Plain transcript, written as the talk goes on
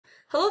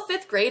Hello,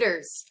 5th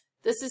graders.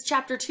 This is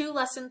Chapter 2,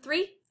 Lesson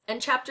 3, and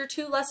Chapter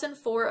 2, Lesson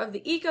 4 of the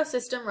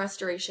Ecosystem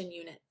Restoration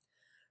Unit.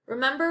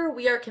 Remember,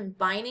 we are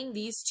combining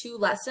these two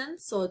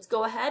lessons, so let's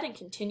go ahead and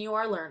continue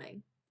our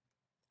learning.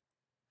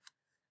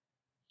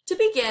 To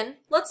begin,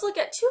 let's look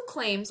at two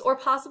claims or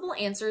possible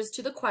answers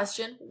to the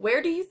question,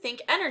 where do you think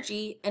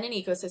energy in an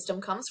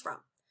ecosystem comes from?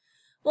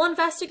 We'll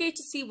investigate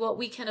to see what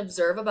we can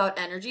observe about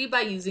energy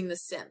by using the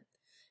sim.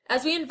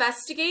 As we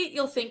investigate,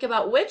 you'll think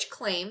about which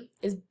claim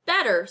is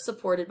better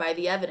supported by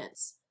the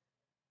evidence.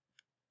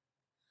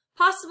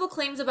 Possible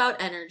claims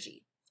about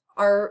energy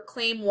are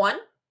Claim 1,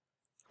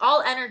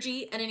 all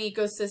energy in an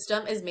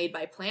ecosystem is made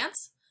by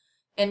plants,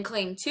 and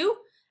Claim 2,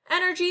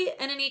 energy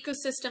in an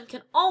ecosystem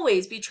can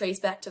always be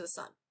traced back to the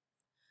sun.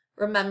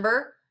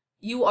 Remember,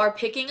 you are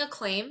picking a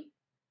claim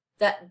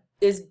that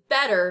is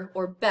better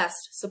or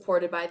best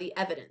supported by the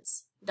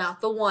evidence, not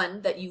the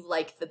one that you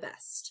like the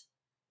best.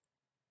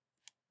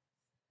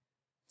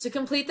 To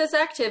complete this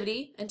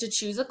activity and to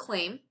choose a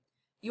claim,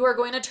 you are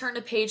going to turn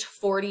to page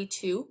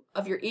 42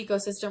 of your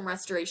Ecosystem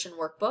Restoration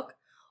Workbook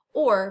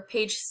or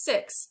page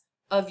 6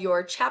 of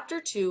your Chapter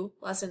 2,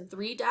 Lesson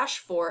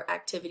 3-4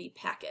 activity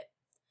packet.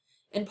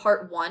 In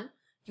Part 1,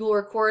 you will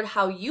record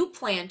how you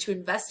plan to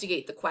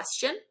investigate the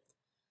question,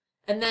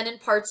 and then in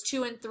Parts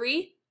 2 and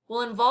 3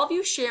 will involve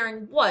you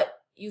sharing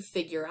what you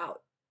figure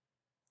out.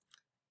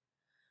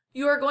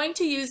 You are going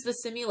to use the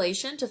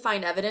simulation to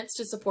find evidence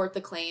to support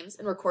the claims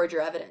and record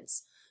your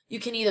evidence. You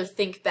can either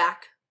think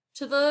back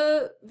to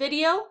the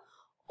video,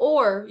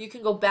 or you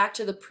can go back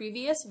to the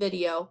previous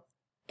video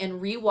and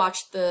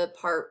re-watch the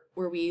part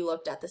where we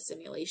looked at the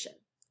simulation.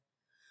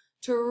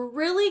 To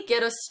really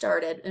get us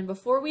started, and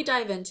before we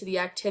dive into the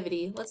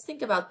activity, let's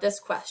think about this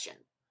question.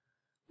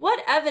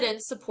 What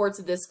evidence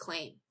supports this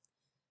claim?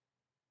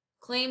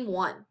 Claim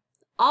 1.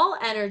 All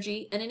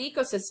energy in an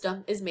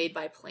ecosystem is made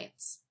by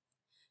plants.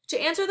 To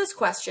answer this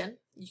question,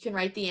 you can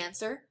write the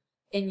answer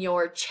in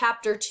your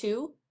Chapter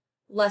 2,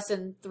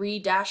 Lesson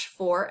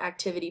 3-4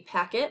 activity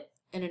packet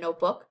in a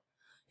notebook.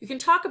 You can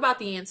talk about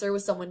the answer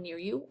with someone near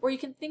you, or you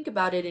can think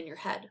about it in your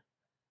head.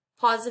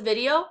 Pause the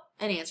video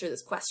and answer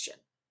this question.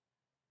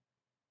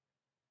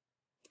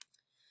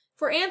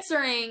 For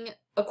answering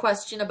a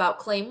question about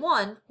Claim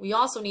 1, we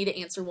also need to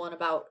answer one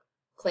about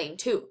Claim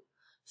 2.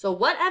 So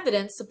what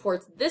evidence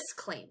supports this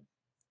claim?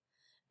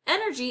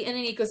 Energy in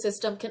an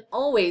ecosystem can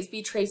always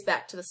be traced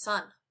back to the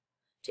sun.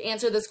 To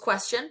answer this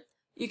question,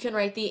 you can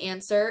write the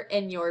answer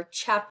in your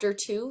Chapter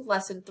 2,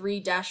 Lesson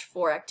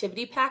 3-4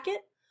 activity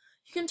packet.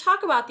 You can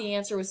talk about the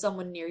answer with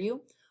someone near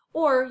you,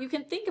 or you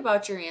can think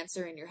about your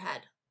answer in your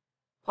head.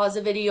 Pause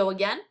the video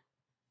again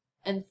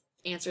and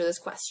answer this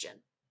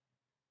question.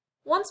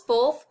 Once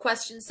both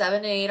questions 7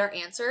 and 8 are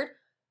answered,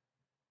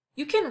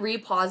 you can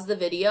re-pause the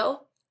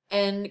video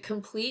and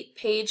complete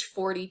page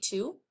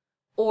 42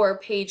 or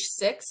page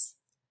 6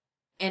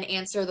 and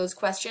answer those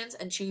questions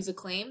and choose a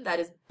claim that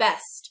is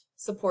best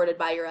supported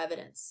by your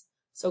evidence.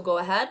 So go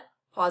ahead,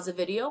 pause the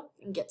video,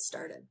 and get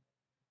started.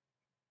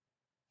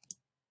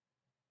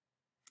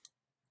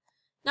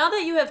 Now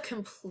that you have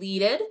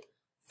completed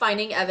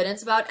finding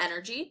evidence about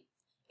energy,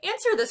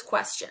 answer this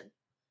question.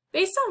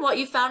 Based on what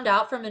you found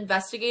out from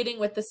investigating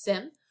with the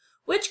sim,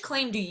 which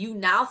claim do you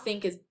now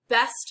think is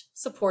best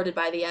supported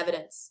by the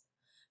evidence?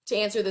 To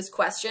answer this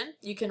question,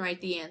 you can write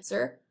the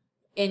answer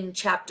in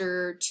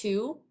Chapter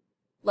 2,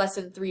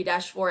 Lesson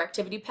 3-4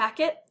 activity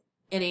packet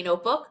in a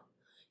notebook.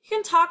 You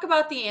can talk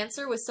about the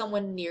answer with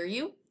someone near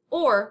you,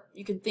 or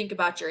you can think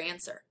about your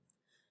answer.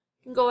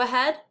 You can go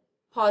ahead,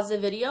 pause the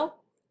video,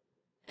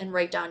 and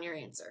write down your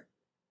answer.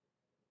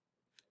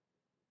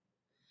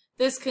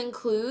 This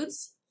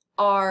concludes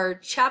our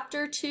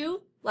Chapter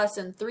 2,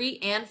 Lesson 3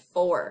 and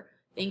 4.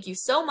 Thank you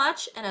so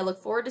much, and I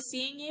look forward to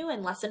seeing you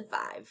in Lesson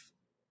 5.